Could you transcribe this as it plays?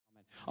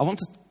I want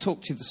to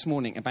talk to you this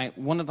morning about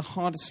one of the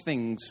hardest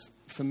things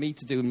for me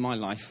to do in my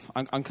life.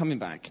 I'm coming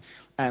back,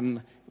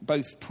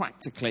 both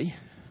practically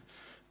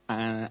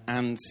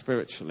and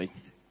spiritually.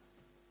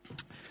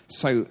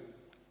 So,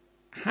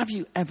 have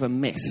you ever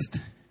missed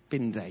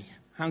bin day?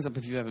 Hands up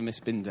if you've ever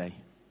missed bin day.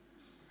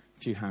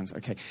 A few hands,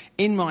 okay.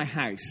 In my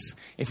house,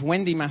 if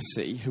Wendy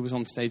Massey, who was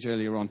on stage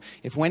earlier on,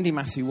 if Wendy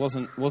Massey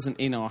wasn't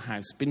in our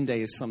house, bin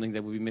day is something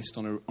that would be missed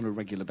on a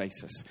regular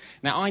basis.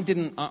 Now,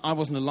 I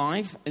wasn't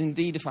alive.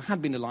 Indeed, if I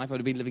had been alive, I would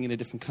have been living in a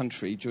different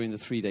country during the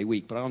 3-day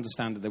week. But I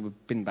understand that there were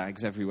bin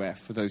bags everywhere,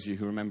 for those of you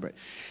who remember it.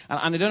 And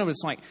I don't know what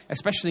it's like,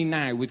 especially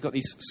now, we've got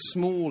these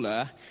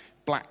smaller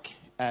black,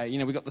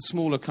 we've got the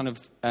smaller kind of,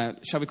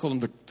 shall we call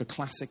them the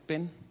classic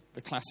bin? The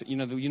classic, you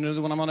know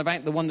the one I'm on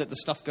about? The one that the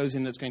stuff goes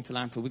in that's going to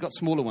landfill. We've got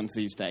smaller ones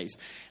these days.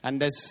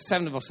 And there's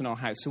 7 of us in our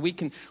house. So we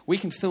can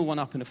fill one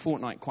up in a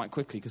fortnight quite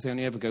quickly because they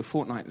only ever go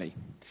fortnightly.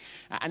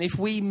 And if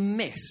we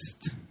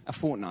missed a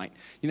fortnight,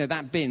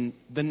 that bin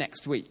the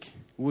next week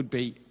would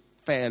be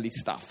fairly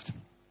stuffed.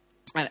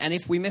 And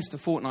if we missed a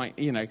fortnight,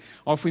 or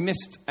if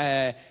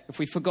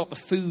we forgot the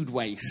food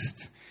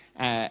waste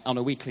on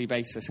a weekly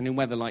basis, and in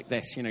weather like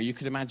this, you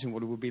could imagine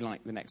what it would be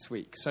like the next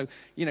week. So,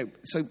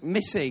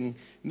 missing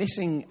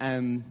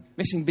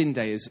bin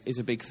day is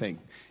a big thing.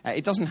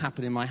 It doesn't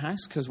happen in my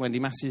house because Wendy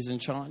Massey is in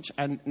charge,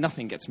 and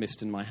nothing gets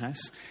missed in my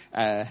house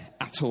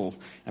at all.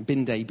 And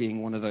bin day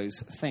being one of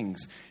those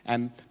things.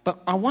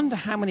 But I wonder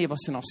how many of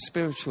us in our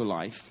spiritual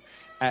life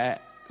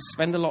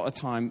spend a lot of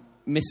time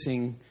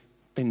missing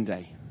bin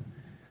day.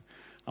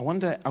 I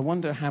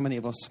wonder how many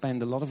of us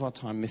spend a lot of our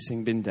time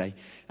missing bin day.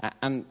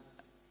 And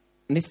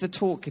if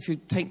you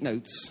take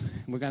notes,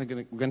 we're going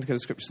to go to the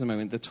scriptures in a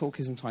moment. The talk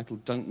is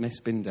entitled "Don't Miss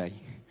Bin Day."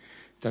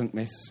 Don't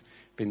miss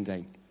bin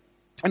day.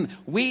 And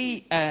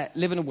we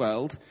live in a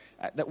world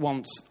that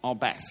wants our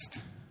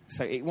best.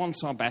 So it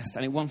wants our best,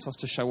 and it wants us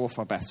to show off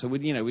our best. So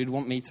we'd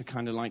want me to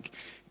kind of like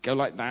go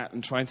like that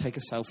and try and take a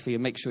selfie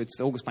and make sure it's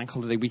the August Bank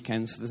Holiday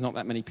weekend, so there's not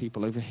that many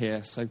people over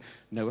here. So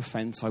no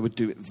offence, I would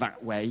do it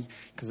that way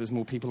because there's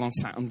more people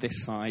sat on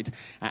this side.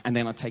 And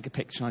then I'd take a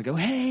picture and I'd go,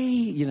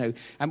 hey,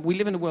 And we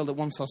live in a world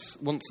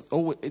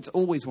that it's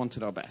always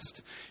wanted our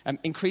best.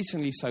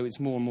 Increasingly so,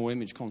 it's more and more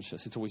image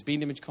conscious. It's always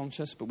been image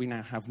conscious, but we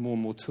now have more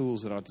and more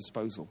tools at our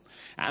disposal.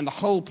 And the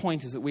whole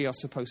point is that we are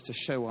supposed to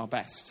show our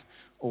best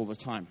all the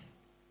time.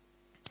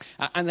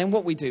 And then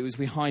what we do is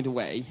we hide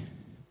away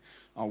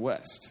our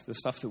worst, the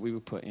stuff that we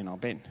would put in our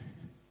bin.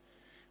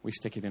 We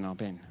stick it in our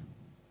bin.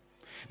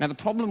 Now, the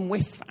problem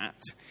with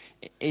that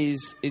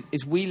is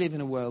we live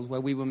in a world where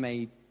we were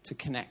made to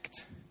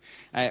connect.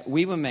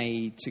 We were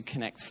made to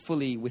connect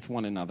fully with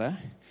one another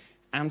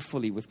and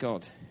fully with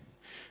God.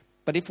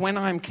 But if when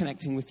I'm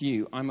connecting with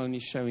you, I'm only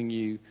showing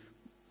you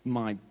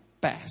my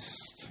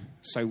best.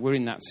 So we're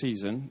in that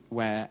season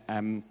where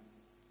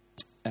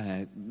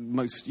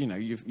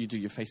you do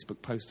your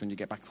Facebook post when you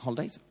get back from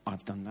holidays.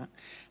 I've done that.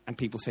 And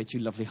people say to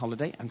you, lovely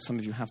holiday. And some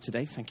of you have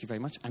today. Thank you very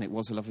much. And it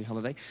was a lovely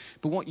holiday.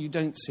 But what you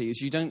don't see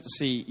is you don't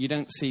see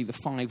the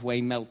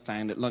 5-way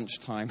meltdown at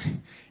lunchtime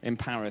in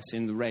Paris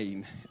in the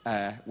rain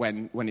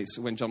when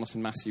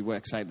Jonathan Massey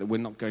works out that we're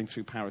not going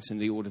through Paris in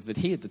the order that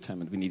he had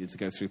determined we needed to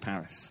go through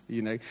Paris.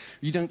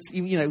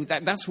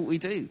 That's what we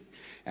do.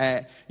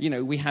 We're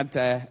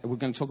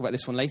going to talk about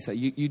this one later.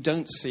 You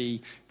don't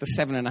see the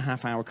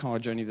 7.5-hour car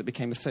journey that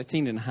became a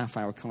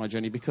 13.5-hour car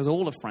journey because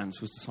all of France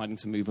was deciding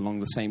to move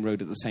along the same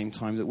road at the same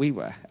time that we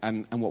were,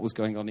 and what was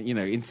going on,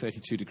 in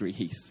 32-degree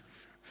heath.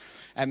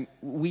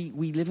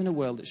 We live in a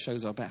world that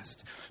shows our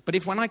best. But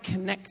if when I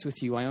connect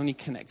with you, I only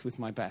connect with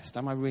my best,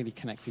 am I really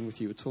connecting with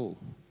you at all?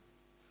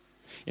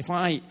 If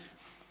I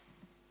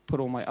put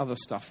all my other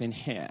stuff in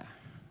here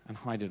and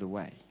hide it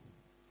away.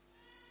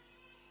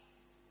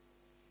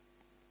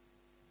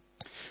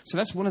 So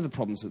that's one of the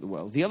problems with the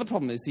world. The other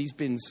problem is these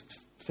bins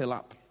fill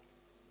up.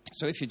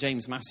 So if you're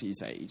James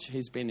Massey's age,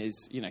 his bin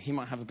is, he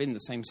might have a bin the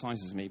same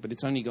size as me, but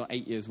it's only got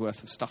 8 years'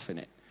 worth of stuff in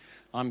it.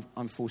 I'm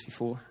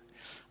 44.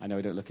 I know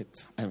I don't look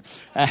it.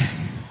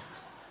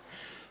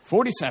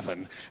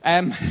 47.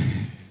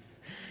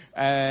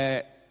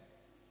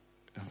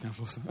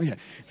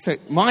 So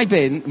my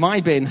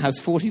bin has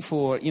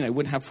 44,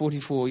 would have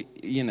 44,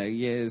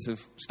 years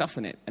of stuff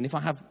in it. And if I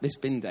have this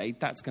bin day,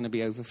 that's going to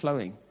be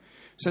overflowing.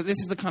 So this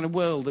is the kind of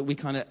world that we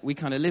kind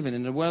of live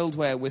in a world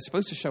where we're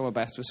supposed to show our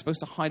best, we're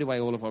supposed to hide away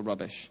all of our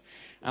rubbish.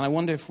 And I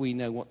wonder if we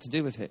know what to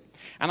do with it.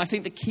 And I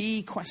think the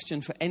key question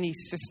for any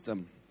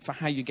system for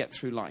how you get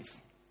through life.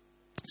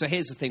 So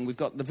here's the thing, we've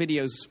got the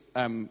videos,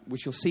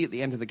 which you'll see at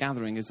the end of the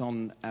gathering, is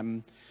on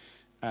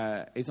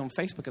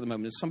Facebook at the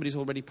moment. Somebody's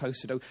already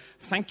posted,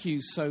 thank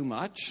you so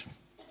much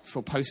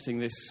for posting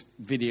this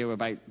video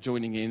about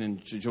joining in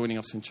and joining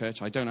us in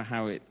church. I don't know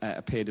how it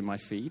appeared in my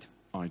feed.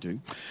 I do.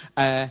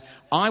 I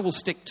will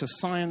stick to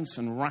science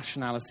and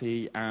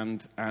rationality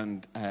and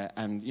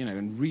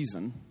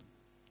reason,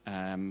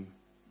 and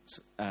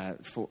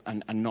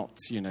not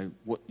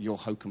what your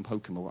hokum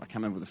pokum or what I can't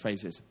remember what the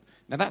phrase is.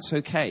 Now that's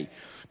okay,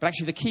 but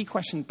actually the key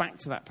question back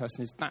to that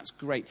person is, that's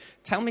great.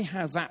 Tell me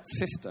how that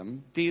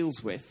system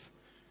deals with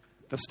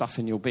the stuff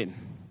in your bin.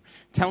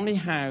 Tell me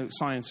how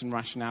science and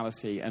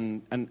rationality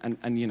and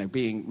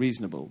being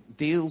reasonable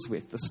deals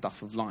with the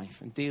stuff of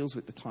life and deals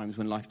with the times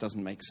when life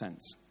doesn't make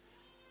sense.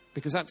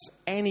 Because that's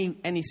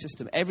any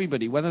system.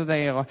 Everybody, whether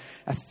they are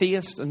a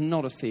theist or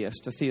not a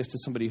theist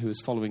is somebody who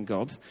is following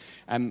God,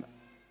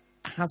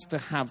 has to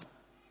have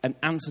an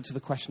answer to the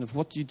question of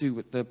what do you do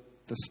with the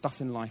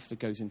stuff in life that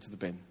goes into the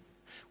bin?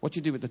 What do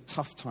you do with the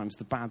tough times,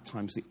 the bad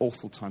times, the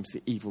awful times,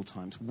 the evil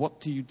times?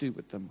 What do you do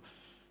with them?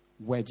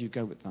 Where do you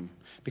go with them?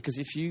 Because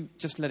if you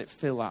just let it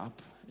fill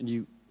up and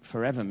you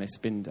forever miss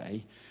bin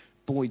day,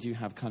 boy, do you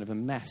have kind of a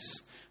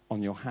mess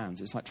on your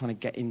hands. It's like trying to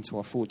get into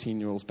our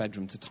 14-year-old's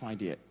bedroom to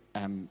tidy it,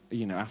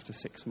 after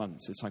 6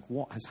 months. It's like,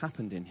 what has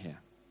happened in here?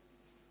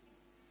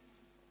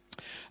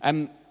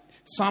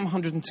 Psalm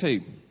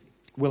 102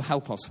 will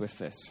help us with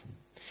this.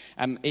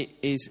 It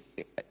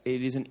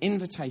is an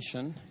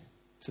invitation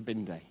to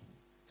bin day.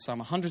 Psalm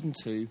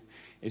 102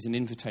 is an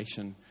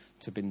invitation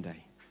to bin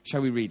day.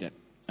 Shall we read it?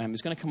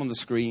 It's going to come on the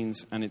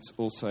screens, and it's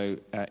also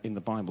in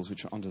the Bibles,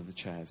 which are under the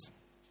chairs.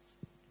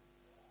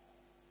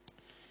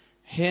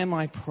 Hear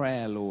my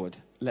prayer, Lord.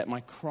 Let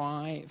my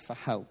cry for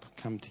help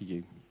come to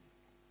you.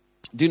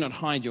 Do not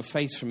hide your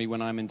face from me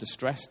when I am in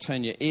distress.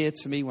 Turn your ear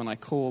to me when I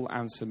call.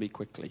 Answer me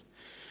quickly.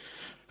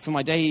 For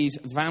my days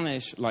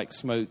vanish like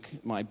smoke.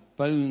 My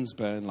bones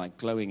burn like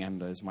glowing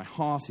embers. My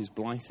heart is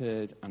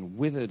blighted and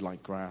withered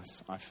like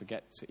grass. I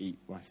forget to eat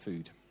my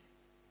food.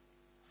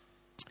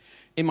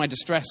 In my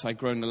distress, I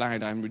groan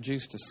aloud. I am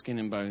reduced to skin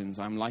and bones.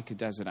 I am like a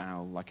desert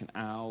owl, like an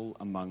owl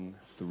among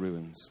the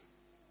ruins.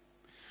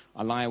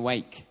 I lie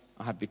awake.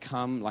 I have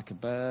become like a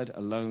bird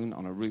alone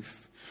on a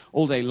roof.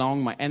 All day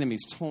long, my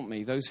enemies taunt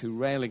me. Those who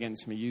rail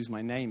against me use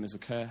my name as a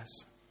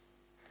curse.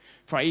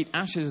 For I eat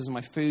ashes as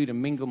my food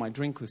and mingle my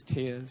drink with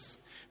tears.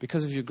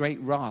 Because of your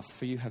great wrath,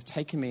 for you have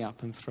taken me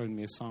up and thrown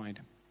me aside.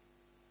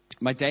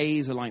 My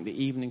days are like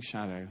the evening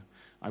shadow.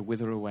 I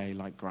wither away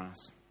like grass.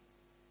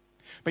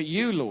 But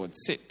you, Lord,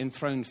 sit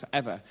enthroned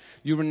forever.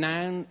 Your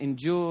renown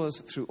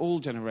endures through all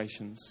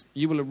generations.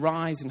 You will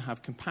arise and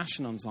have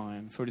compassion on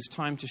Zion, for it is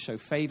time to show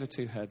favor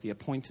to her. The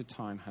appointed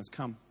time has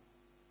come.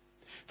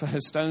 For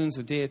her stones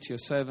are dear to your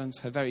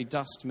servants. Her very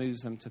dust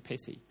moves them to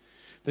pity.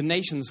 The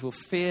nations will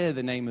fear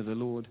the name of the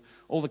Lord.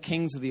 All the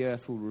kings of the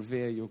earth will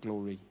revere your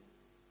glory.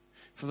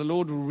 For the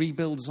Lord will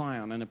rebuild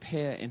Zion and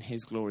appear in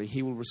his glory.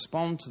 He will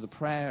respond to the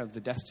prayer of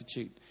the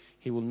destitute.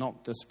 He will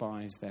not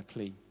despise their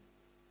plea.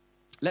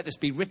 Let this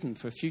be written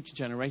for a future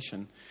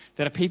generation,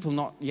 that a people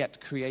not yet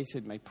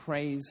created may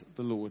praise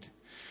the Lord.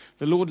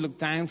 The Lord looked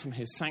down from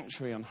his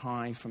sanctuary on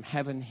high. From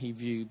heaven he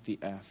viewed the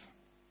earth,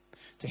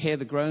 to hear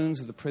the groans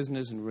of the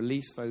prisoners and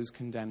release those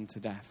condemned to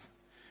death.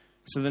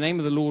 So the name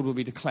of the Lord will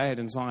be declared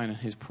in Zion and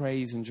his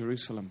praise in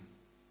Jerusalem,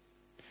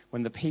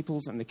 when the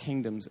peoples and the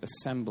kingdoms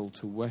assemble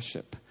to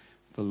worship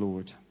the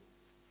Lord.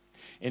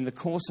 In the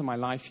course of my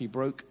life, he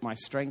broke my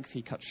strength.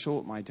 He cut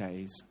short my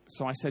days.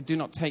 So I said, do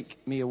not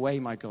take me away,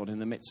 my God, in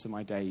the midst of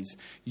my days.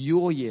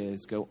 Your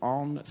years go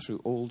on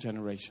through all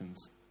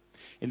generations.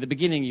 In the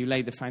beginning, you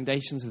laid the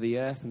foundations of the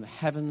earth, and the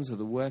heavens are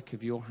the work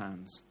of your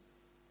hands.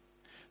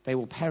 They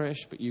will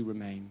perish, but you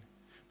remain.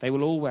 They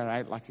will all wear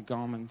out like a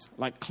garment.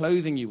 Like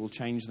clothing, you will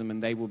change them,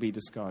 and they will be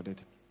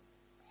discarded.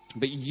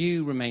 But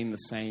you remain the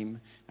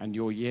same, and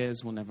your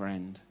years will never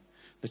end.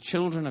 The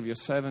children of your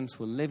servants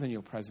will live in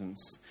your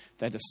presence.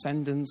 Their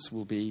descendants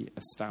will be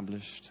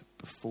established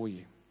before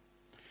you.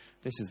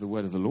 This is the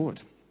word of the Lord.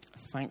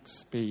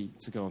 Thanks be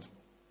to God.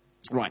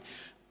 Right.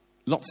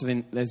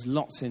 There's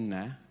lots in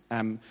there.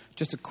 Let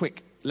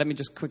me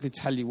just quickly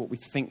tell you what we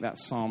think that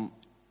psalm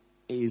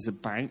is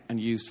about and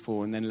used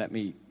for, and then let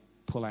me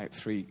pull out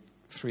three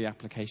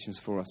applications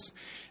for us.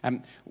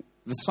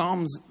 The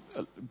Psalms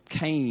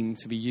came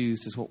to be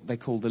used as what they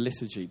call the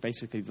liturgy,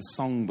 basically the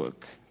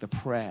songbook, the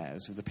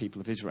prayers of the people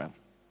of Israel.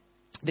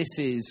 This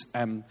is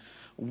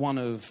one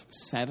of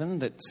 7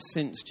 that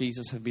since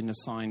Jesus have been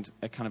assigned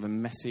a kind of a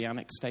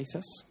messianic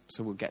status.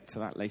 So we'll get to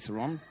that later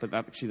on, but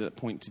actually that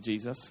point to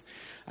Jesus.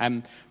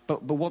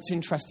 But what's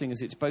interesting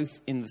is it's both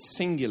in the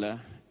singular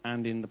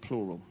and in the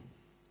plural.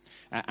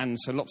 And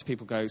so lots of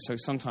people go, so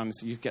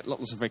sometimes you get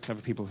lots of very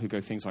clever people who go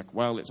things like,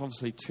 well, it's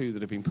obviously 2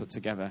 that have been put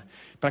together.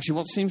 But actually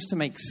what seems to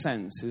make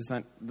sense is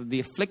that the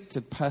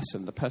afflicted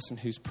person, the person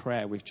whose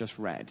prayer we've just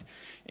read,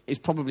 is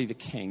probably the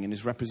king and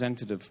is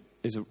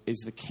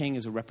the king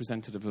as a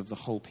representative of the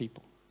whole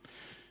people.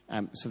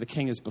 So the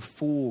king is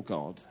before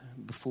God,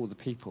 before the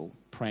people,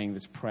 praying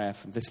this prayer,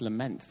 this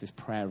lament, this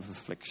prayer of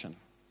affliction.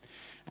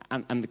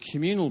 And the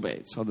communal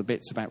bits are the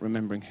bits about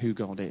remembering who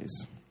God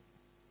is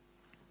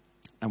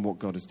and what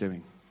God is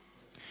doing.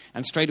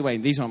 And straight away,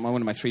 these aren't one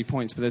of my 3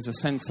 points, but there's a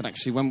sense that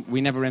actually when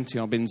we never empty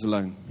our bins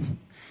alone.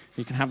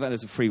 You can have that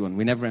as a free one.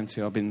 We never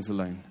empty our bins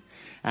alone.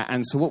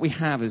 And so what we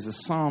have is a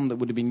psalm that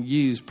would have been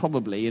used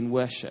probably in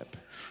worship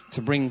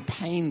to bring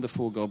pain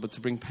before God, but to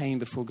bring pain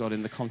before God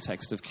in the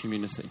context of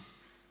community.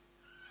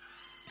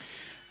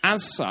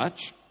 As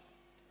such,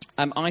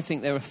 I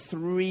think there are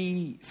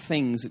 3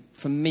 things that,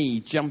 for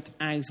me, jumped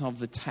out of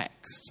the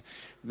text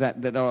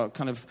that are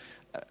kind of,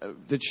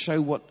 that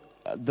show what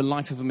the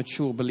life of a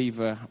mature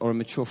believer or a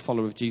mature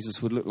follower of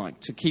Jesus would look like.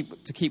 To keep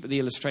with the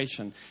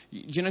illustration,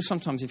 you know,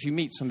 sometimes if you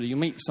meet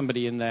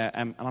somebody in there,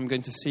 and I'm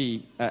going to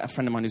see a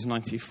friend of mine who's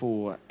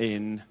 94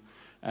 in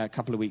a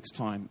couple of weeks'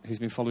 time, who's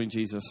been following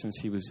Jesus since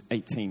he was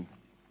 18.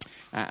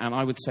 And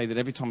I would say that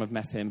every time I've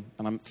met him,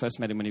 and I first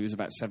met him when he was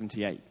about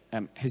 78,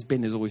 his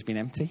bin has always been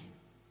empty.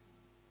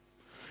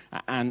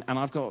 And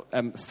I've got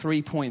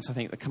 3 points, I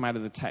think, that come out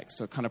of the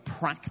text, or kind of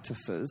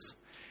practices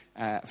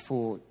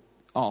for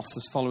us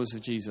as followers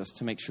of Jesus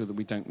to make sure that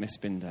we don't miss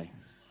bin day.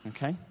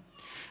 Okay?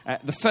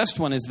 The first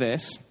one is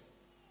this,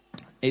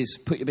 is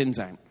put your bins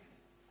out.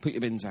 Put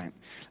your bins out.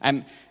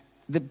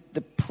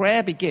 The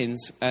prayer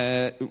begins,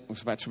 I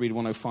was about to read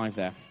 105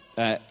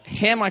 there.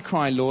 Hear my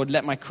cry, Lord.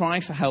 Let my cry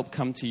for help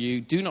come to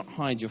you. Do not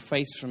hide your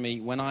face from me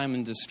when I am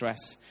in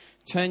distress.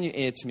 Turn your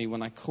ear to me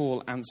when I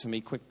call. Answer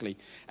me quickly.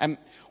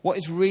 What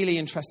is really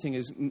interesting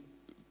is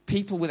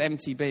people with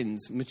empty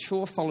bins,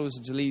 mature followers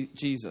of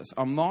Jesus,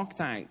 are marked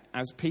out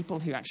as people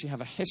who actually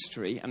have a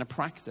history and a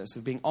practice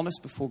of being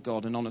honest before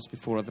God and honest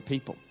before other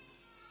people.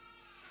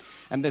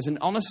 And there's an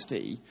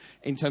honesty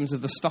in terms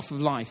of the stuff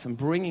of life and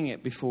bringing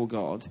it before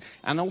God,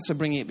 and also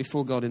bringing it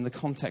before God in the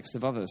context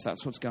of others.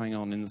 That's what's going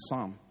on in the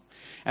psalm.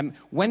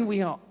 When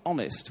we are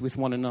honest with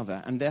one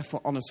another and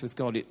therefore honest with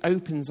God, it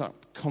opens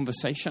up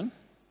conversation.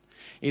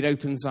 It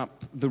opens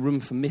up the room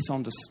for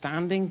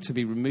misunderstanding to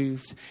be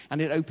removed, and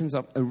it opens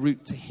up a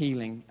route to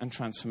healing and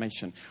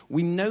transformation.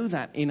 We know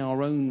that in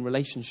our own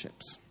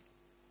relationships.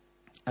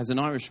 As an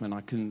Irishman,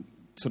 I can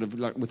sort of,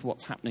 like with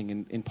what's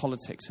happening in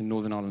politics in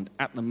Northern Ireland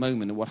at the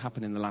moment and what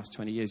happened in the last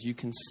 20 years, you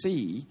can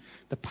see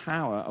the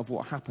power of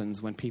what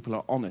happens when people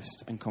are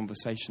honest and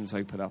conversations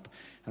open up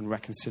and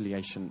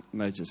reconciliation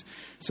emerges.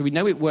 So we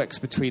know it works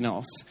between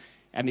us.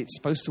 And it's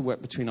supposed to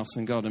work between us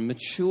and God. And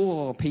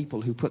mature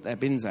people who put their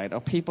bins out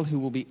are people who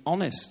will be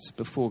honest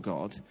before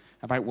God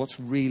about what's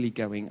really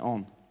going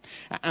on.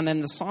 And then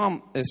the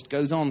psalmist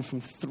goes on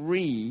from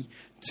 3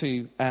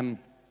 to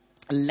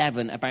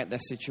 11 about their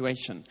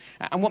situation.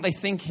 And what they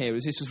think here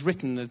is this was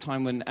written at a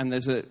time when, and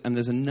there's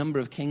a number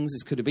of kings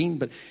this could have been,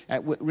 but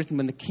written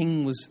when the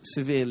king was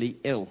severely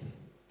ill.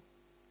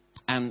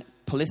 And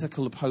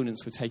political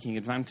opponents were taking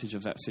advantage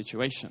of that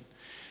situation.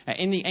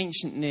 In the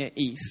ancient Near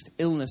East,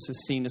 illness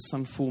is seen as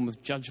some form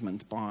of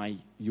judgment by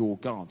your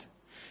God.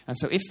 And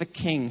so if the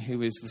king,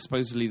 who is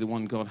supposedly the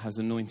one God has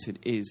anointed,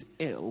 is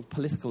ill,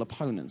 political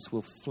opponents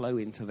will flow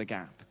into the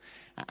gap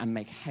and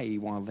make hay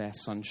while their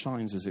sun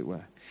shines, as it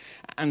were.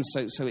 And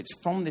so it's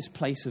from this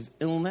place of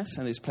illness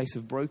and this place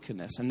of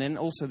brokenness, and then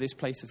also this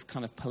place of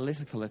kind of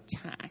political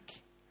attack,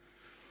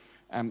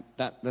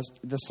 that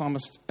the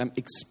psalmist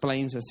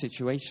explains their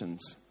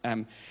situations.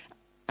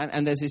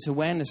 And there's this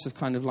awareness of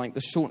kind of like the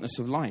shortness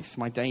of life.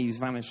 My days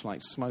vanish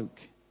like smoke.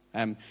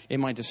 In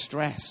my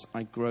distress,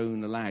 I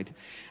groan aloud.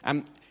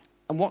 And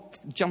what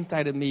jumped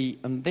out at me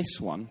on this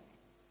one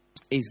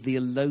is the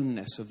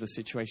aloneness of the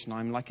situation.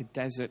 I'm like a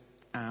desert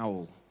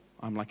owl.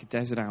 I'm like a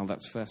desert owl.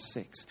 That's verse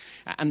 6.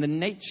 And the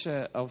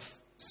nature of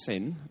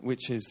sin,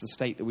 which is the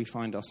state that we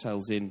find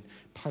ourselves in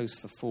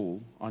post the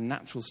fall, our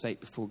natural state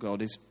before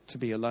God is to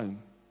be alone.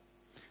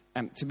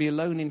 To be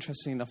alone,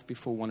 interesting enough,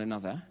 before one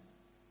another.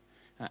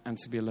 And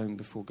to be alone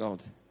before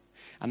God.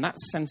 And that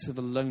sense of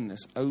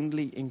aloneness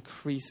only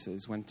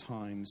increases when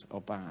times are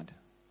bad.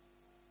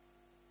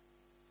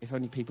 If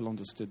only people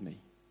understood me.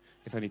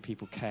 If only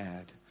people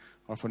cared.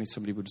 Or if only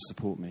somebody would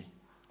support me.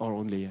 Or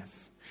only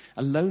if.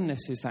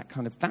 Aloneness is that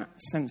kind of, that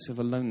sense of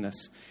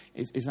aloneness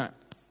is that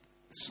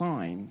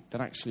sign that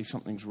actually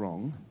something's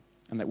wrong.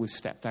 And that we've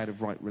stepped out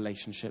of right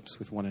relationships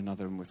with one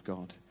another and with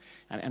God.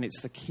 And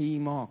it's the key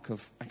mark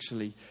of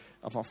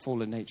our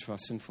fallen nature, our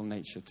sinful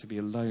nature, to be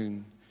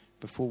alone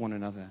before one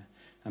another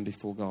and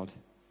before God.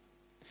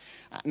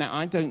 Now,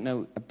 I don't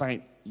know about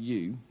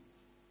you,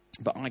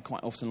 but I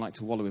quite often like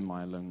to wallow in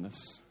my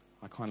aloneness.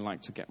 I kind of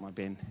like to get my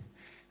bin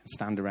and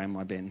stand around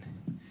my bin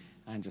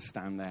and just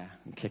stand there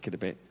and kick it a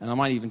bit. And I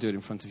might even do it in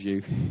front of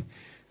you,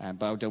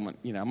 but I don't want,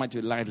 I might do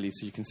it loudly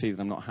so you can see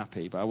that I'm not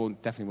happy, but I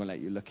definitely won't let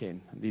you look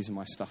in. These are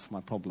my stuff,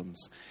 my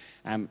problems.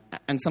 And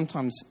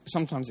sometimes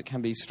it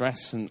can be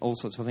stress and all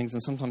sorts of things,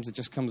 and sometimes it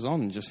just comes on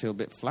and you just feel a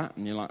bit flat,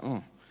 and you're like,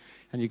 oh,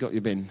 and you got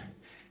your bin.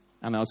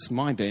 And it's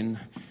my bin,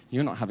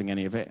 you're not having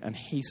any of it, and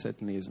he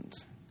certainly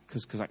isn't.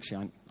 Because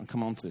actually, I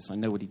come on to this, I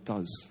know what he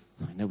does.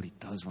 I know what he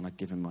does when I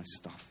give him my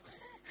stuff.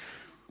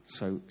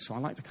 So I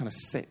like to kind of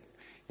sit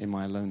in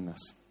my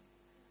aloneness.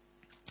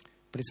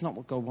 But it's not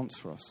what God wants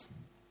for us.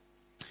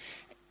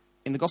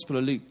 In the Gospel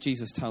of Luke,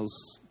 Jesus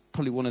tells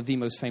probably one of the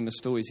most famous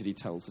stories that he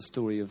tells, the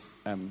story of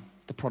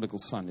the prodigal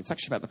son. It's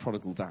actually about the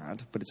prodigal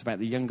dad, but it's about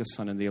the younger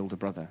son and the older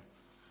brother.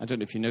 I don't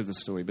know if you know the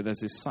story, but there's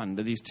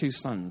these two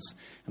sons,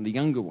 and the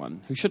younger one,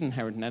 who shouldn't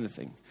inherit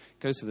anything,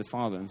 goes to the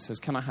father and says,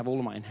 can I have all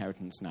of my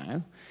inheritance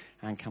now?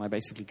 And can I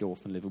basically go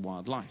off and live a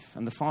wild life?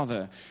 And the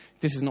father,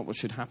 this is not what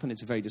should happen,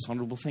 it's a very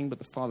dishonorable thing, but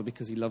the father,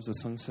 because he loves the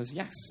son, says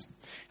yes.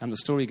 And the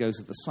story goes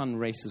that the son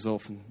races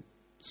off and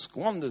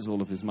squanders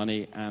all of his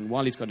money, and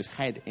while he's got his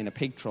head in a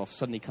pig trough,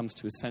 suddenly comes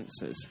to his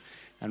senses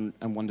and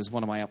wonders,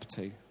 what am I up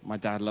to? My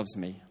dad loves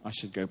me. I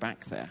should go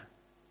back there.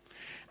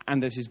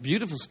 And there's this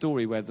beautiful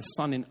story where the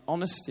son, in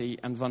honesty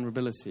and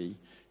vulnerability,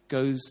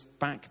 goes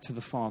back to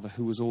the father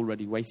who was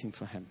already waiting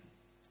for him.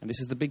 And this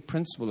is the big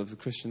principle of the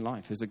Christian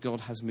life, is that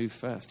God has moved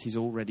first. He's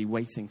already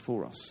waiting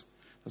for us.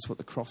 That's what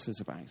the cross is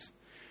about.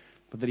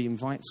 But that he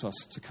invites us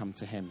to come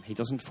to him. He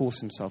doesn't force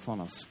himself on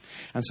us.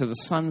 And so the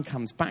son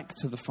comes back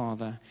to the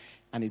father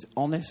and is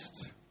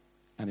honest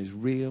and is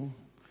real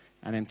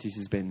and empties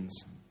his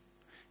bins.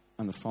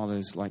 And the father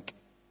is like,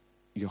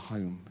 you're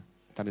home.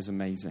 That is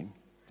amazing.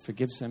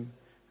 Forgives him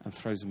and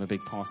throws him a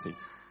big party.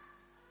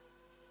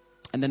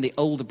 And then the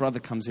older brother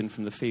comes in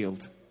from the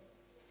field.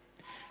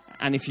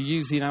 And if you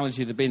use the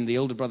analogy of the bin, the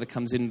older brother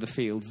comes in the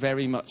field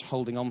very much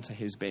holding on to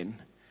his bin,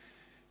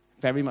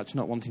 very much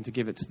not wanting to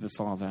give it to the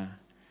father,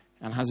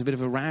 and has a bit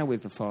of a row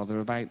with the father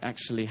about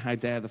actually how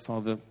dare the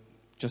father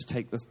just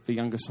take the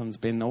younger son's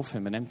bin off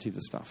him and empty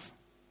the stuff.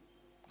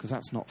 Because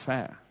that's not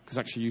fair. Because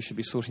actually you should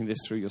be sorting this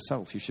through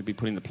yourself. You should be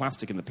putting the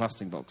plastic in the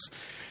plastic box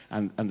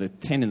and the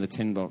tin in the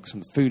tin box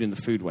and the food in the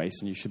food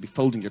waste, and you should be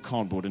folding your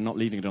cardboard and not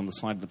leaving it on the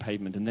side of the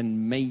pavement, and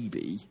then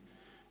maybe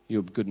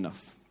you're good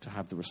enough to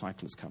have the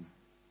recyclers come.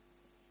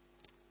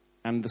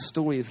 And the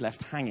story is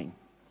left hanging.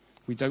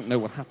 We don't know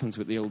what happens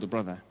with the older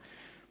brother.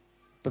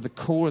 But the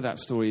core of that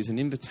story is an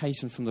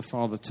invitation from the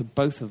father to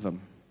both of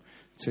them,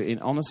 to in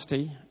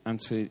honesty and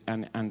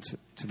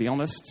to be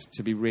honest,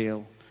 to be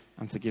real,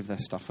 and to give their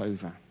stuff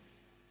over.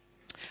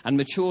 And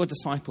mature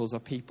disciples are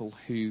people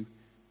who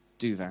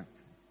do that.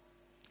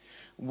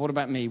 What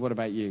about me? What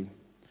about you?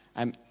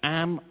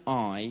 Am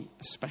I,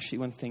 especially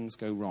when things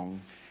go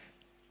wrong,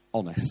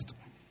 honest?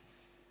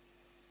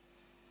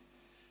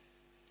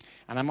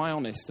 And am I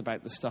honest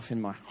about the stuff in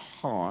my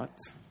heart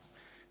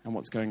and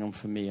what's going on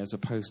for me, as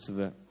opposed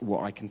to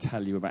what I can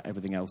tell you about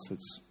everything else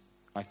that's,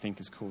 I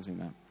think, is causing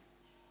that?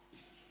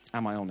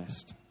 Am I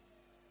honest?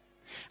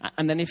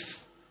 And then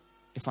if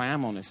I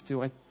am honest,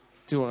 do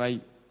I,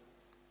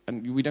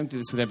 and we don't do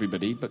this with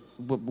everybody, but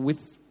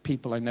with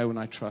people I know and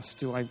I trust,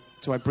 do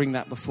I bring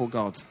that before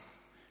God?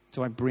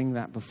 Do I bring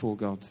that before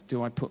God?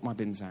 Do I put my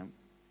bins out?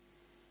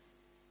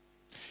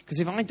 Because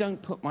if I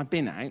don't put my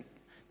bin out,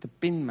 the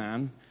bin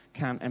man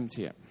can't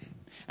empty it.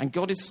 And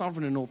God is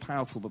sovereign and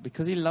all-powerful, but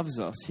because he loves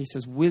us, he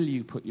says, will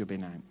you put your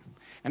bin out?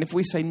 And if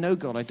we say, no,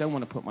 God, I don't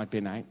want to put my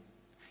bin out,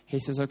 he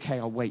says, okay,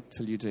 I'll wait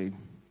till you do,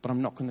 but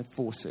I'm not going to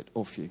force it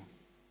off you.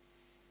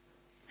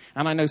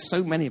 And I know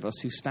so many of us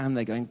who stand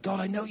there going, God,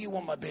 I know you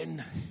want my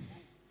bin.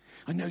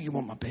 I know you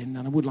want my bin,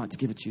 and I would like to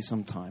give it to you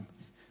sometime,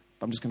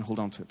 but I'm just going to hold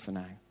on to it for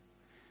now.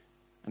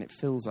 And it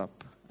fills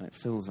up, and it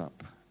fills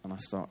up, and I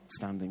start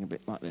standing a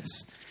bit like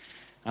this.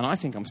 And I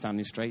think I'm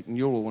standing straight, and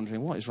you're all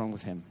wondering, what is wrong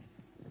with him?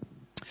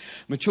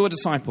 Mature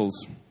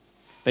disciples,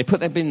 they put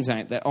their bins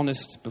out. They're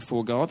honest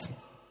before God.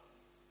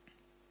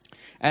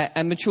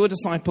 And mature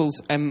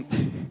disciples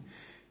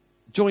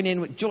join in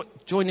with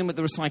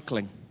the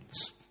recycling.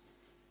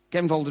 Get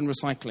involved in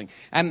recycling.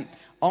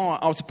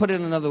 Or to put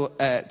it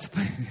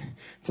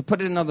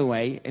another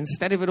way,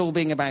 instead of it all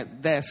being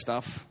about their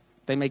stuff,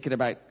 they make it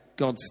about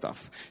God's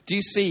stuff. Do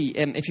you see,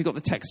 if you've got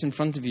the text in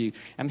front of you,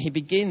 he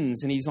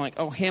begins and he's like,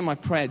 oh, hear my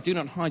prayer. Do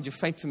not hide your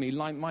faith from me.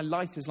 My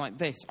life is like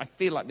this. I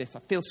feel like this. I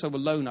feel so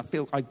alone.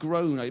 I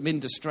groan. I'm in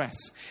distress.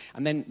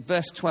 And then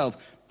verse 12,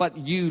 but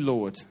you,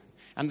 Lord.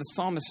 And the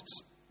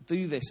psalmists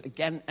do this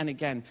again and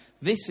again.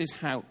 This is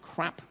how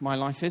crap my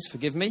life is.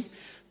 Forgive me.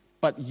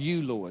 But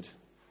you, Lord.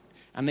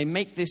 And they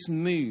make this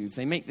move.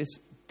 They make this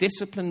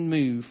disciplined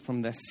move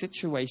from their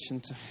situation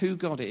to who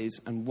God is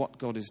and what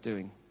God is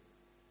doing.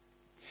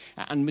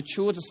 And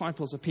mature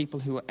disciples are people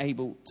who are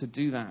able to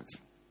do that.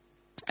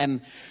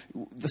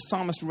 The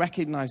psalmist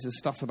recognizes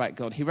stuff about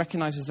God. He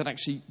recognizes that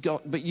actually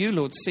God, but you,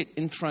 Lord, sit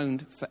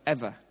enthroned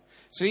forever.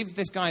 So even if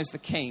this guy is the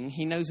king,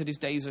 he knows that his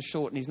days are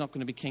short and he's not going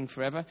to be king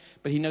forever,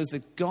 but he knows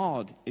that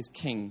God is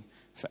king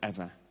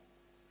forever.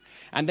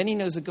 And then he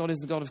knows that God is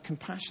the God of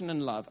compassion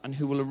and love and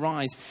who will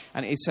arise.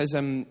 And it says,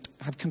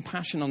 have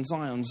compassion on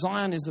Zion.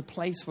 Zion is the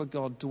place where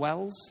God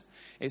dwells.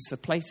 It's the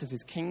place of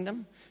his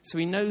kingdom. So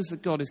he knows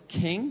that God is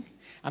king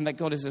and that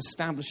God is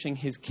establishing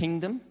his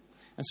kingdom.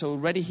 And so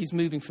already he's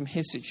moving from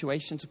his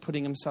situation to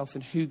putting himself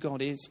in who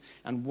God is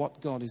and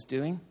what God is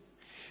doing.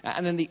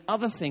 And then the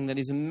other thing that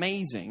is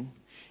amazing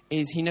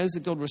is he knows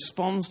that God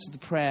responds to the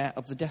prayer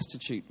of the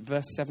destitute.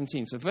 Verse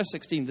 17. So verse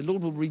 16, the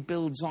Lord will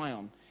rebuild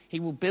Zion. He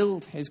will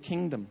build his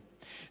kingdom.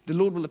 The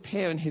Lord will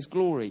appear in his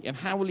glory. And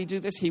how will he do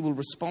this? He will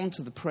respond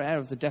to the prayer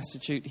of the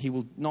destitute. He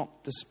will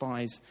not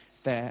despise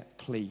their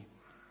plea.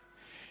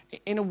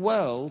 In a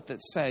world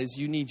that says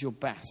you need your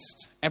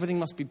best, everything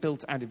must be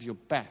built out of your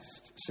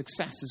best.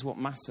 Success is what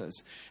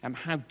matters, and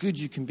how good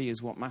you can be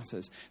is what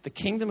matters. The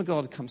kingdom of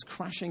God comes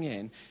crashing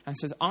in and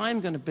says,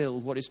 I'm going to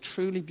build what is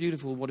truly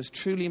beautiful, what is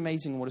truly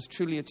amazing, what is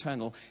truly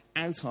eternal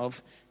out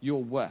of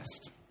your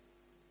worst.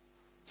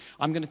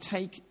 I'm going to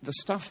take the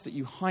stuff that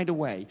you hide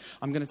away.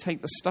 I'm going to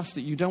take the stuff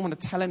that you don't want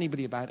to tell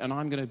anybody about, and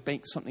I'm going to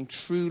make something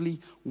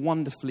truly,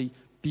 wonderfully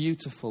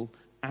beautiful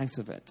out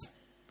of it.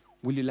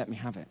 Will you let me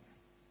have it?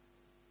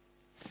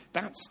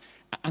 That's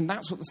And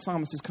that's what the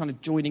psalmist is kind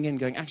of joining in,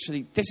 going,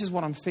 actually, this is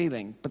what I'm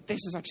feeling, but this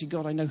is actually,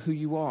 God, I know who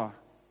you are.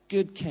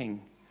 Good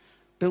king,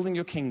 building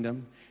your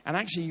kingdom, and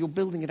actually you're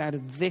building it out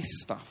of this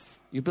stuff.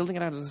 You're building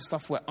it out of the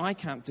stuff where I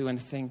can't do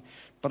anything,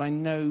 but I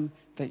know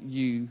that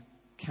you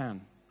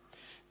can.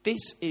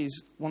 This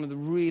is one of the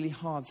really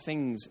hard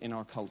things in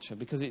our culture,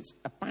 because it's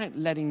about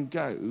letting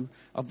go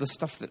of the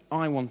stuff that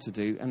I want to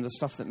do and the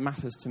stuff that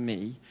matters to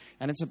me.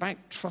 And it's about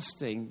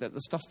trusting that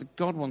the stuff that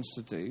God wants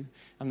to do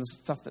and the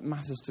stuff that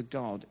matters to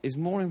God is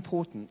more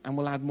important and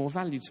will add more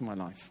value to my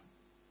life.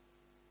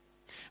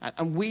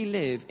 And we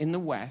live in the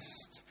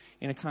West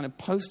in a kind of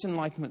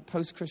post-Enlightenment,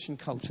 post-Christian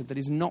culture that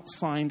is not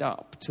signed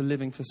up to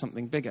living for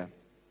something bigger.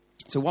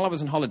 So while I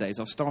was on holidays,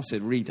 I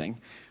started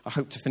reading. I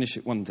hope to finish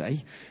it one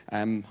day. I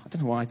don't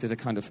know why I did a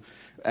kind of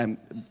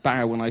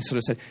bow when I sort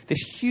of said, this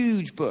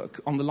huge book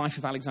on the life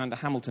of Alexander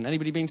Hamilton.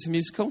 Anybody been to the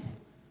musical?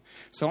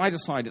 So I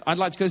decided, I'd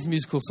like to go to the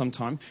musical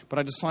sometime, but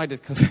I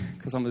decided,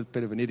 because I'm a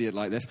bit of an idiot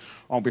like this,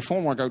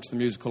 before I go to the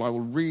musical, I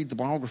will read the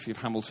biography of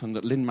Hamilton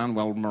that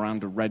Lin-Manuel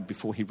Miranda read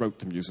before he wrote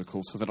the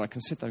musical, so that I can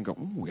sit there and go,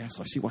 oh, yes,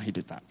 I see why he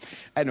did that.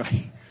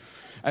 Anyway,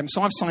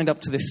 so I've signed up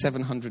to this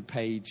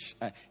 700-page...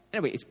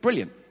 anyway, it's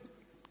brilliant.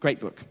 Great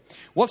book.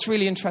 What's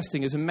really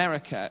interesting is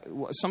America,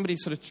 somebody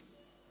sort of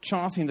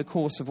charting the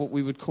course of what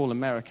we would call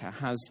America,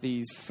 has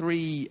these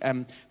three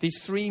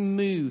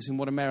moves in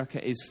what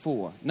America is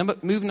for.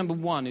 Move number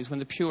one is when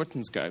the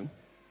Puritans go,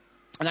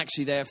 and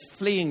actually they're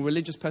fleeing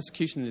religious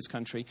persecution in this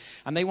country,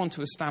 and they want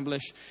to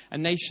establish a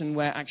nation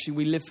where actually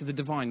we live for the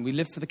divine, we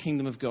live for the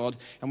kingdom of God,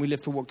 and we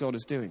live for what God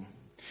is doing.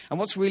 And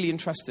what's really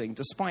interesting,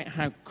 despite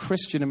how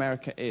Christian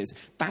America is,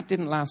 that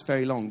didn't last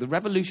very long. The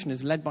revolution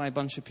is led by a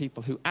bunch of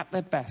people who, at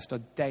their best, are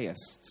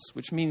deists,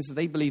 which means that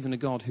they believe in a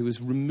God who is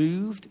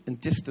removed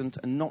and distant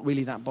and not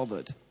really that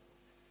bothered.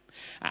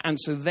 And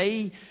so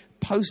they,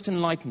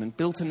 post-Enlightenment,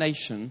 built a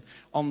nation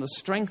on the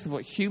strength of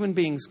what human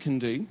beings can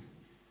do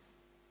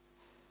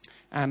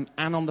and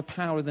on the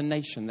power of the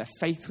nation. Their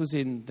faith was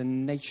in the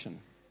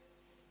nation.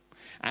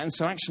 And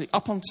so actually,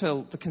 up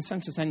until the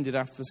consensus ended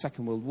after the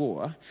Second World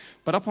War,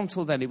 but up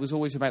until then, it was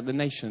always about the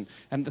nation.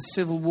 And the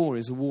Civil War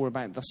is a war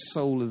about the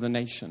soul of the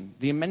nation.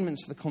 The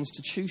amendments to the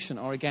Constitution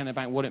are, again,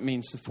 about what it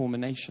means to form a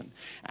nation.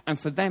 And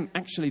for them,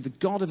 actually, the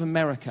God of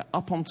America,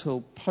 up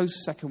until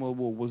post-Second World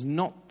War, was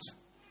not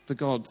the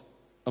God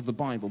of the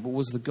Bible, but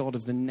was the God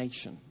of the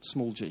nation,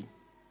 small g.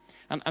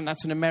 And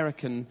that's an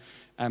American,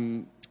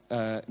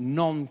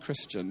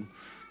 non-Christian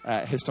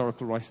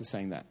historical writer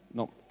saying that.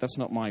 That's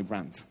not my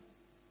rant.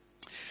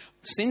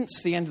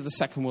 Since the end of the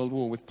Second World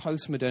War, with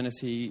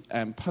post-modernity,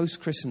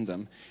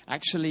 post-Christendom,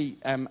 actually,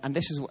 and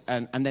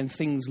then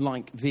things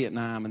like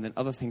Vietnam and then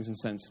other things in a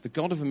sense, the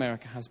God of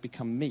America has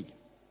become me.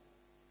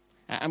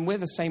 And we're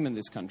the same in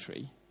this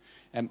country.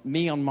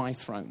 Me on my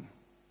throne.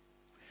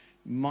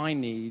 My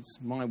needs,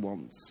 my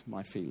wants,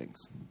 my feelings.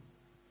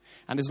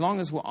 And as long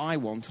as what I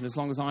want and as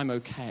long as I'm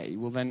okay,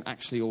 well then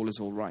actually all is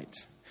all right.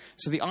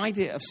 So the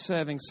idea of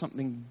serving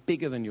something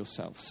bigger than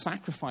yourself,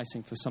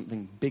 sacrificing for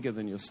something bigger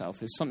than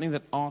yourself, is something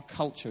that our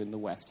culture in the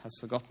West has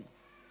forgotten.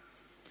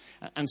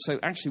 And so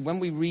actually when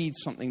we read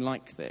something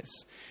like this,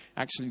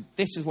 actually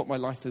this is what my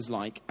life is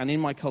like, and in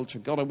my culture,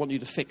 God, I want you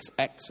to fix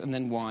X and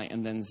then Y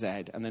and then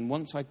Z, and then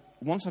once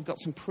I've got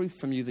some proof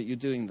from you that you're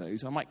doing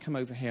those, I might come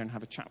over here and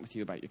have a chat with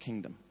you about your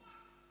kingdom.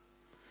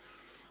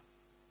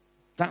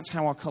 That's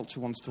how our culture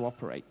wants to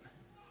operate.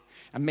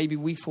 And maybe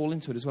we fall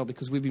into it as well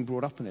because we've been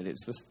brought up in it.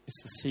 It's the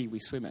sea we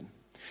swim in.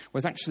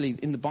 Whereas actually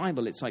in the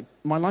Bible, it's like,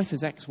 my life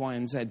is X, Y,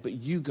 and Z, but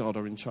you, God,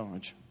 are in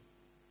charge.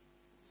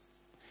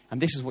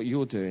 And this is what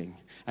you're doing.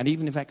 And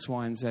even if X,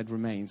 Y, and Z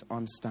remains,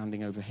 I'm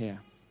standing over here.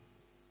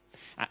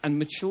 And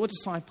mature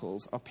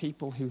disciples are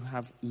people who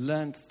have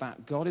learned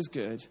that God is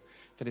good,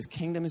 that his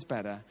kingdom is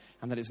better,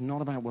 and that it's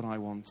not about what I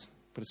want,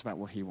 but it's about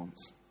what he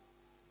wants.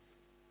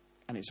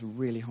 And it's a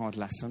really hard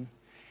lesson.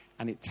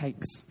 And it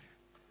takes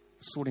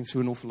sorting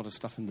through an awful lot of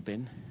stuff in the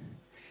bin.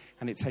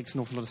 And it takes an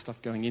awful lot of stuff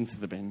going into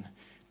the bin.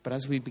 But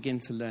as we begin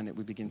to learn it,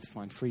 we begin to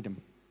find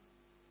freedom.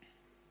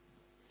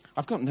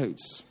 I've got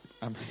notes.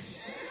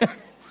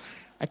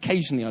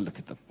 Occasionally I look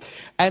at them.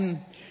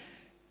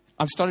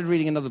 I've started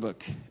reading another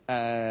book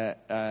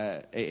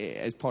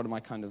as part of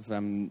my kind of...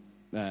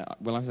 I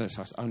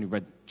only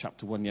read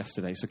chapter 1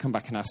 yesterday, so come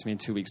back and ask me in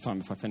 2 weeks'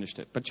 time if I finished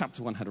it. But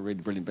chapter 1 had a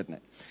really brilliant bit in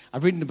it.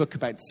 I've written a book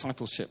about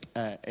discipleship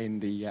in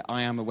the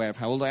I Am Aware of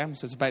How Old I Am.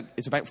 So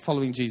it's about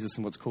following Jesus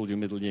in what's called your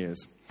middle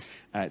years.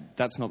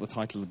 That's not the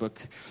title of the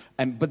book.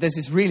 But there's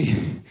this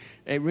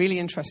really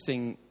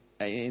interesting,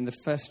 in the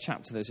first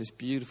chapter, there's this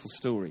beautiful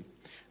story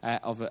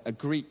of a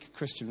Greek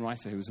Christian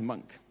writer who was a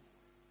monk.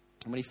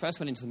 And when he first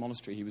went into the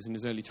monastery, he was in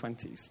his early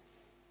 20s.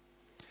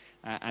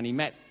 And he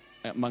met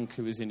a monk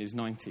who was in his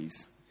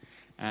 90s.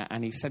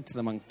 And he said to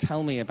the monk,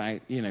 tell me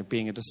about,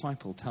 being a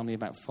disciple. Tell me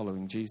about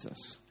following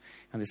Jesus.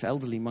 And this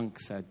elderly monk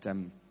said,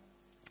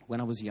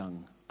 when I was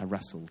young, I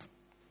wrestled.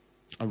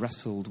 I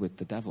wrestled with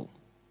the devil.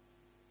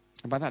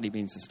 And by that he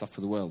means the stuff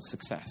for the world,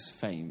 success,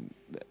 fame,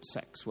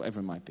 sex,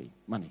 whatever it might be,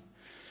 money.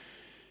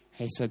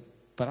 He said,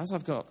 but as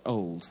I've got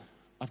old,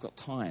 I've got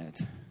tired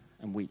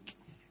and weak.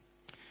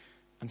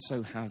 And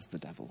so has the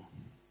devil.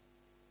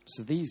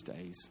 So these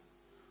days,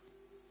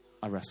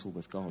 I wrestle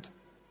with God.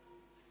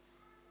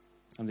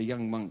 And the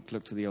young monk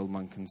looked at the old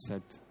monk and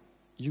said,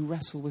 you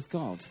wrestle with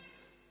God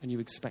and you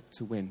expect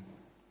to win.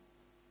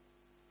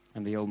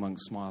 And the old monk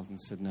smiled and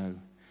said, no,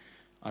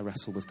 I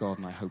wrestle with God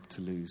and I hope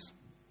to lose.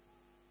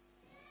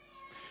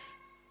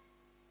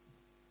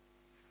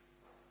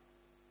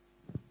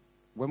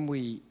 When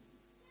we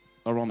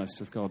are honest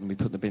with God and we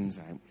put the bins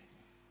out,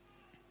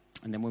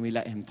 and then when we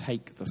let him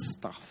take the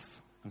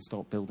stuff and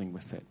start building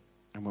with it,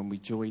 and when we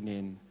join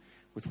in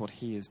with what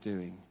he is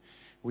doing,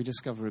 we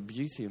discover a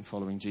beauty in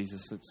following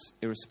Jesus that's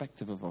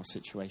irrespective of our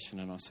situation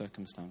and our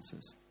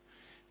circumstances.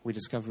 We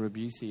discover a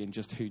beauty in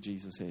just who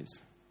Jesus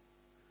is.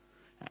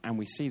 And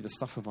we see the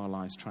stuff of our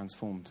lives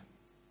transformed.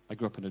 I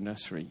grew up in a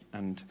nursery,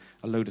 and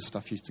a load of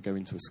stuff used to go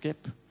into a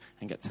skip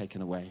and get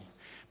taken away.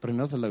 But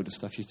another load of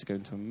stuff used to go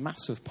into a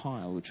massive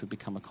pile, which would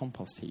become a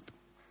compost heap.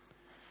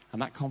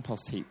 And that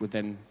compost heap would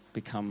then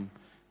become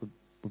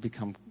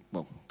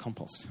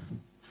compost.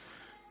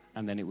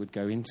 And then it would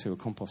go into a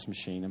compost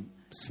machine, and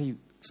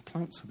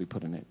plants would be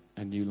put in it,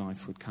 and new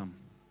life would come.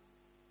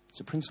 It's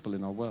a principle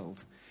in our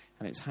world,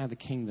 and it's how the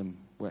kingdom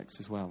works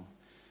as well.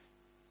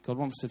 God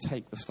wants to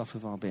take the stuff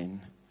of our bin,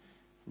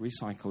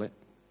 recycle it,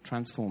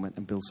 transform it,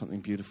 and build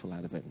something beautiful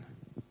out of it.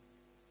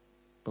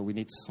 But we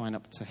need to sign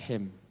up to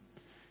him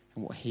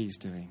and what he's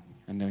doing,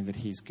 and knowing that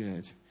he's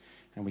good,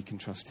 and we can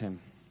trust him.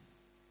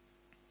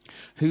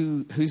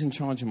 Who's in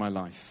charge of my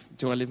life?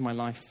 Do I live my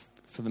life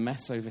for the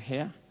mess over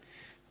here?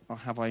 Or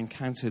have I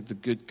encountered the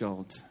good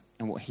God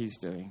and what he's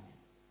doing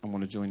and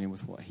want to join in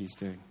with what he's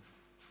doing?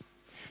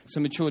 So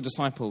mature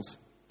disciples,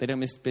 they don't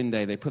miss bin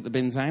day. They put the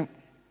bins out.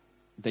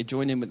 They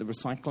join in with the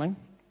recycling.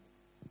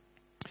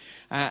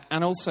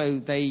 And also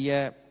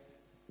they...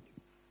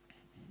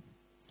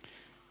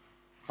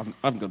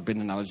 I've got a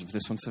bin analogy for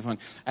this one, so fine.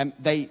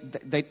 They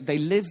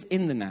live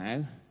in the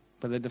now,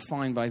 but they're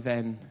defined by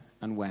then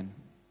and when.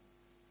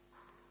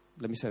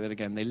 Let me say that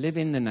again. They live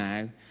in the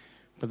now,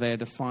 but they are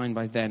defined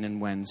by then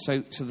and when.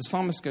 So the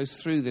psalmist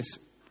goes through this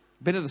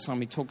bit of the psalm.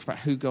 He talks about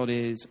who God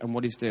is and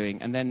what he's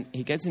doing. And then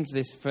he gets into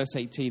this, verse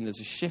 18. There's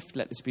a shift.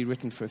 Let this be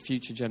written for a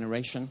future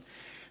generation,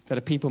 that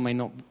a people may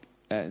not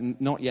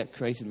yet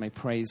created may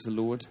praise the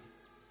Lord.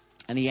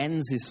 And he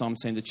ends his psalm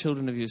saying, the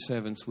children of your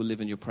servants will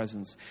live in your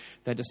presence.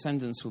 Their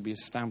descendants will be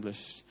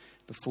established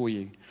before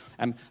you.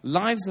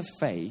 Lives of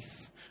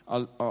faith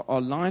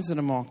are lives that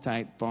are marked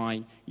out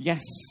by,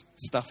 yes,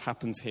 stuff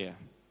happens here.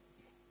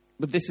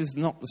 But this is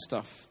not the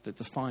stuff that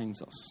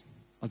defines us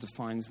or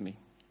defines me.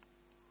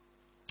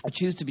 I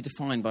choose to be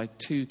defined by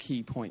two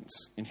key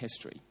points in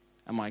history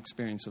and my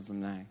experience of them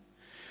now.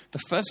 The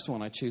first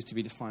one I choose to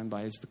be defined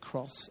by is the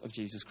cross of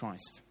Jesus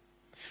Christ.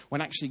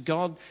 When actually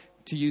God,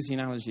 to use the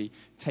analogy,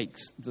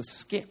 takes the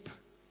skip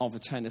of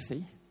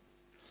eternity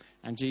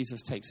and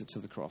Jesus takes it to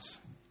the cross.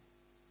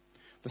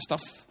 The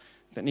stuff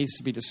that needs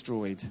to be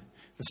destroyed,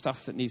 the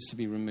stuff that needs to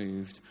be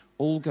removed,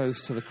 all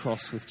goes to the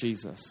cross with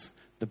Jesus.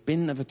 The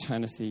bin of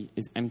eternity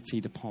is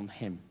emptied upon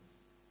him.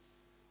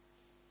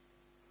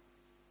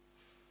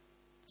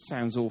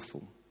 Sounds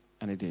awful,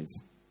 and it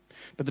is.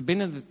 But the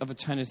bin of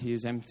eternity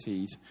is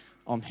emptied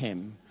on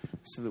him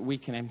so that we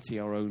can empty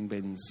our own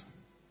bins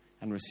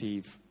and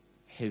receive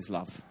his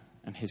love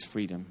and his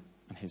freedom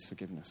and his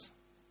forgiveness.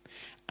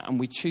 And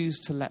we choose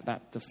to let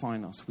that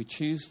define us. We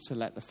choose to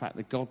let the fact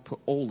that God put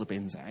all the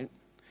bins out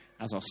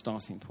as our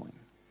starting point.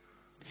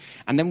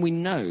 And then we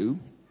know,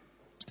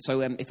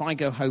 so if I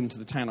go home to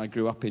the town I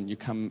grew up in,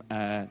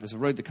 there's a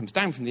road that comes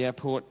down from the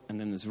airport, and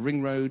then there's a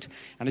ring road.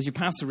 And as you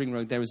pass the ring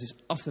road, there is this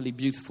utterly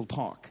beautiful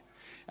park.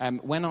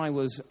 When I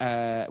was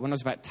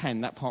about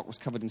 10, that park was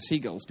covered in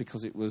seagulls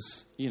because it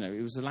was a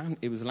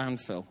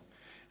landfill.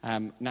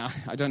 Now,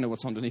 I don't know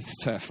what's underneath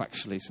the turf,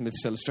 actually. So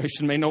this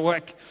illustration may not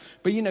work.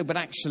 But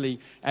actually,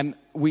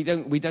 we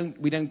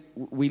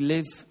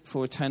live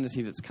for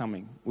eternity that's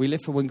coming. We live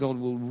for when God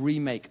will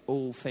remake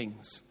all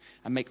things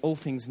and make all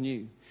things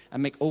new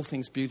and make all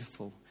things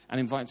beautiful and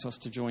invites us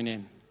to join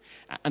in.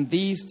 And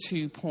these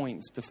 2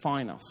 points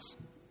define us.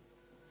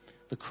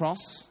 The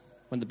cross,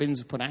 when the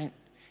bins are put out,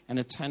 and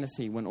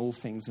eternity, when all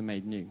things are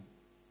made new.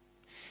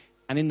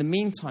 And in the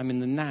meantime, in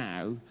the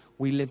now,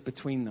 we live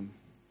between them.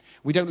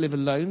 We don't live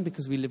alone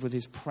because we live with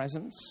his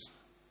presence,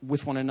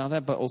 with one another,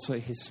 but also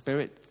his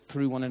spirit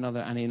through one another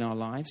and in our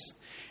lives.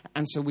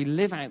 And so we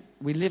live out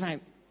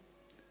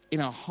in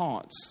our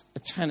hearts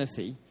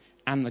eternity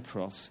and the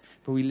cross,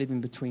 but we live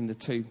in between the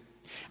two.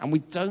 And we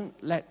don't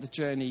let the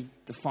journey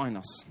define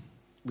us.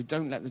 We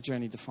don't let the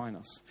journey define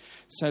us.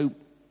 So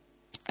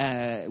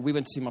we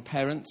went to see my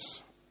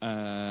parents.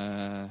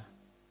 It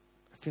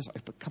feels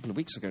like a couple of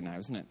weeks ago now,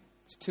 isn't it?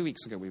 It's 2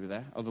 weeks ago we were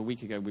there. Or the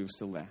week ago we were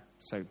still there.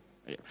 So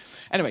yeah.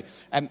 Anyway,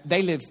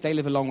 they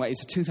live a long way.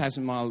 It's a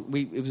 2,000 mile.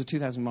 It was a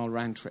 2,000 mile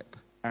round trip,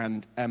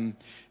 and they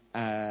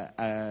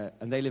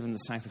live in the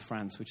south of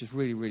France, which is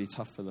really, really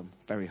tough for them.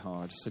 Very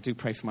hard. So do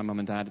pray for my mum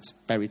and dad. It's a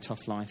very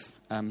tough life.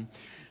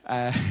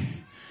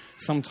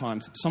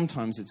 Sometimes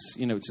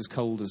it's as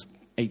cold as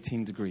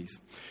 18 degrees,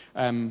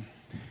 and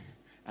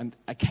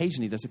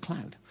occasionally there's a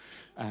cloud.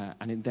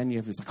 And then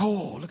everyone's like,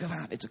 oh, look at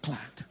that, it's a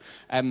cloud.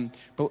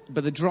 But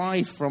the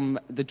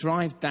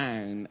drive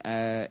down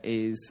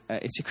is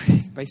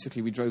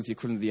basically we drove the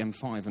equivalent of the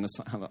M5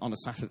 on a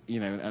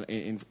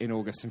Saturday, in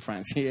August in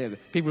France. Yeah, the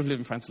people who live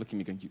in France look at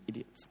me going, you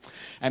idiots.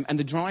 And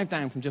the drive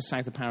down from just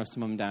south of Paris to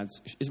Mum and Dad's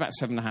is about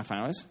 7.5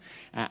 hours.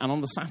 And on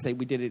the Saturday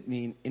we did it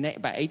in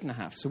about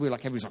 8.5. So we were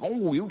like, everyone's like,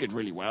 oh, you did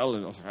really well.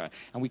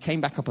 And we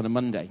came back up on a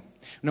Monday.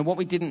 Now, what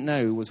we didn't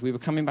know was we were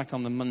coming back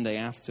on the Monday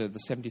after the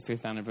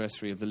 75th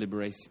anniversary of the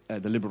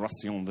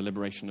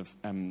liberation of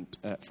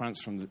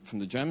France from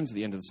the Germans at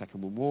the end of the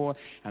Second World War,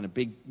 and a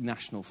big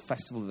national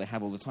festival that they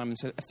have all the time. And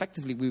so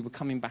effectively we were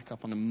coming back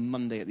up on a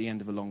Monday at the end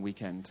of a long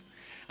weekend.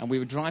 And we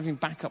were driving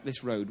back up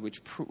this road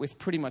with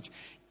pretty much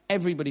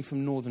everybody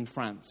from northern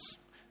France.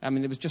 I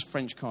mean, there was just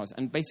French cars.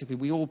 And basically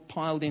we all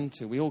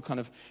kind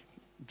of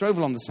drove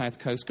along the south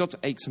coast, got to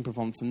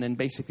Aix-en-Provence, and then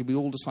basically we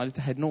all decided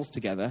to head north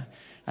together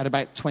at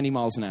about 20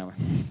 miles an hour.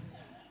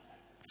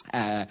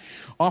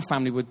 Our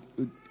family were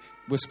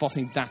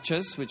spotting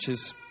Dachas, which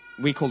is,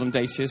 we call them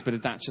Dacias, but a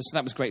Dacia. So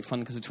that was great fun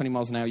because at 20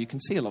 miles an hour you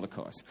can see a lot of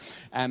cars.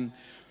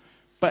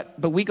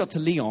 But we got to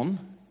Lyon,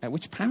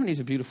 which apparently is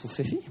a beautiful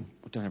city.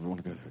 I don't ever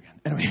want to go there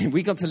again. Anyway,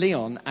 we got to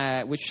Lyon,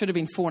 which should have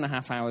been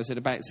 4.5 hours at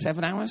about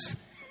 7 hours.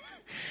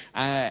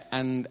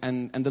 And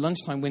the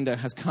lunchtime window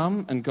has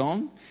come and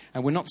gone,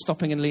 and we're not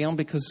stopping in Lyon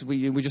because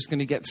we're just going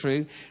to get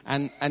through.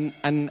 And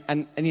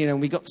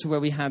we got to where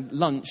we had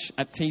lunch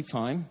at tea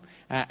time.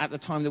 At the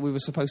time that we were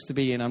supposed to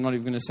be in, I'm not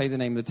even going to say the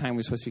name of the town we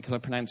were supposed to be because I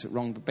pronounced it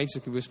wrong, but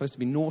basically we were supposed to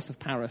be north of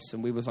Paris,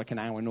 and we was like an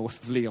hour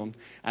north of Lyon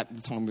at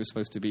the time we were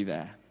supposed to be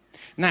there.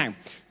 Now,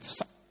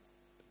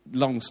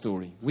 long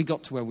story. We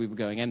got to where we were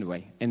going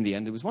anyway. In the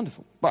end, it was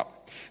wonderful. But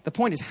the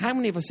point is, how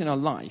many of us in our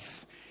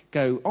life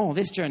go, oh,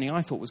 this journey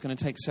I thought was going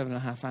to take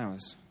 7.5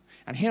 hours.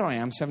 And here I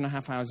am,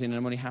 7.5 hours in, and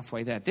I'm only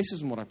halfway there. This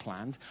isn't what I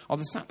planned. Or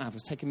the sat-nav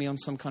has taken me on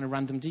some kind of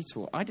random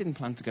detour. I didn't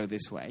plan to go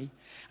this way.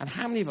 And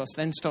how many of us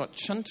then start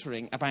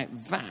chuntering about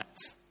that,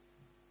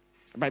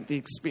 about the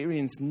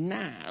experience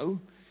now,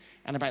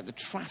 and about the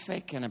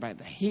traffic, and about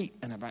the heat,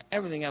 and about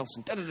everything else,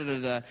 and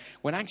da-da-da-da-da,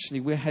 when actually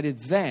we're headed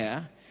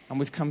there, and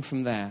we've come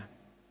from there.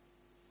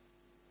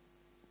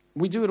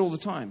 We do it all the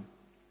time.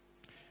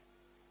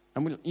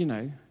 And,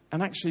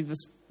 and actually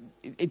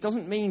it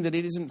doesn't mean that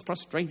it isn't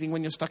frustrating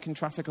when you're stuck in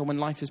traffic or when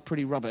life is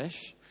pretty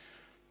rubbish.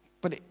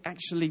 But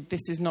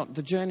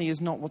the journey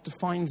is not what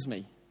defines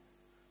me.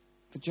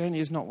 The journey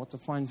is not what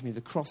defines me.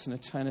 The cross and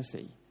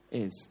eternity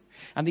is.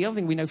 And the other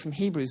thing we know from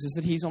Hebrews is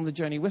that he's on the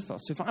journey with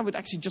us. So if I would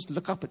actually just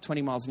look up at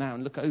 20 miles an hour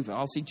and look over,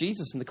 I'll see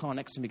Jesus in the car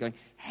next to me going,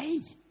 hey.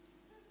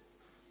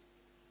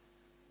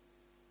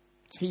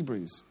 It's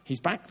Hebrews. He's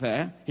back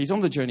there. He's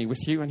on the journey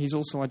with you, and he's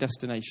also our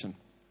destination.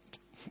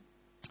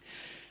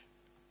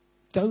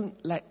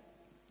 Don't let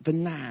the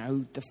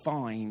now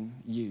define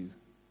you.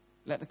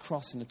 Let the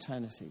cross and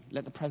eternity,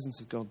 let the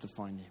presence of God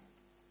define you.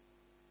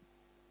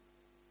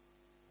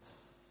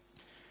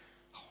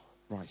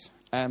 Right.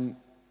 And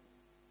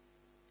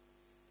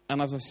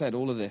as I said,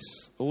 all of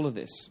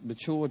this,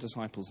 mature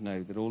disciples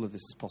know that all of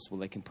this is possible.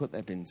 They can put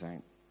their bins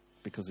out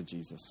because of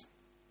Jesus.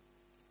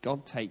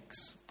 Paul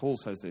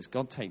says this,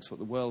 God takes what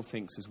the world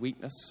thinks is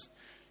weakness.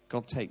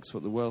 God takes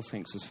what the world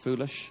thinks is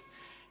foolish,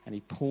 and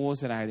he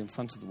pours it out in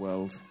front of the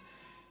world.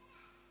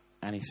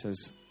 And he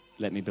says,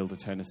 let me build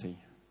eternity,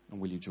 and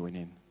will you join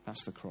in?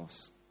 That's the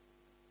cross.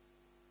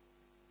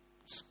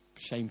 It's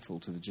shameful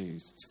to the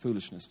Jews. It's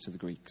foolishness to the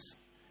Greeks.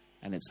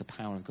 And it's the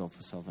power of God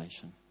for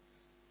salvation.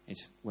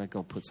 It's where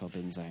God puts our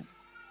bins out.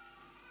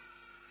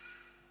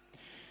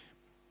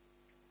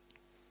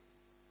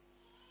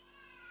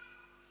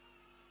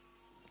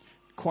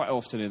 Quite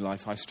often in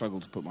life, I struggle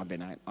to put my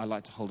bin out. I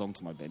like to hold on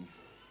to my bin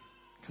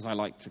because I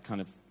like to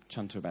kind of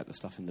chunter about the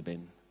stuff in the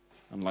bin.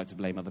 And I like to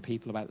blame other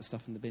people about the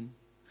stuff in the bin.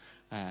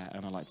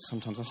 And I like to,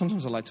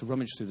 sometimes I like to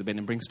rummage through the bin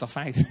and bring stuff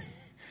out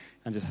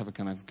and just have a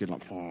kind of good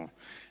like,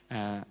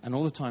 and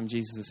all the time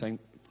Jesus is saying,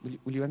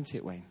 will you empty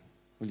it, Wayne?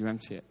 Will you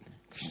empty it?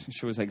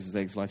 Sure as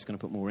eggs, life's going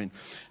to put more in.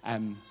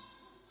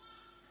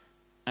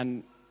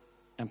 And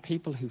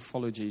people who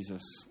follow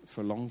Jesus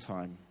for a long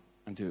time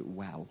and do it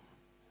well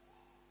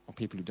are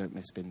people who don't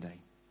miss bin day.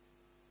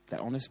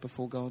 They're honest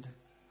before God.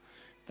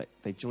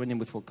 They join in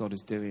with what God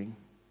is doing,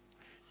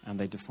 and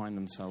they define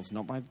themselves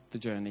not by the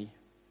journey,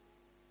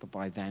 but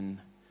by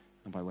then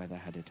and by where they're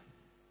headed.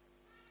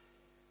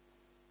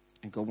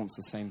 And God wants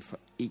the same for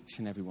each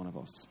and every one of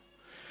us.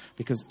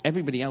 Because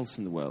everybody else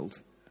in the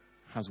world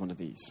has one of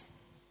these.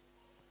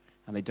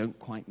 And they don't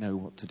quite know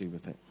what to do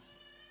with it.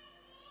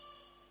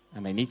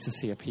 And they need to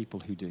see a people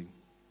who do.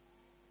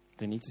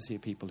 They need to see a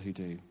people who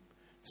do,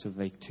 so that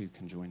they too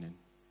can join in.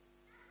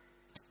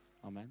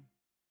 Amen.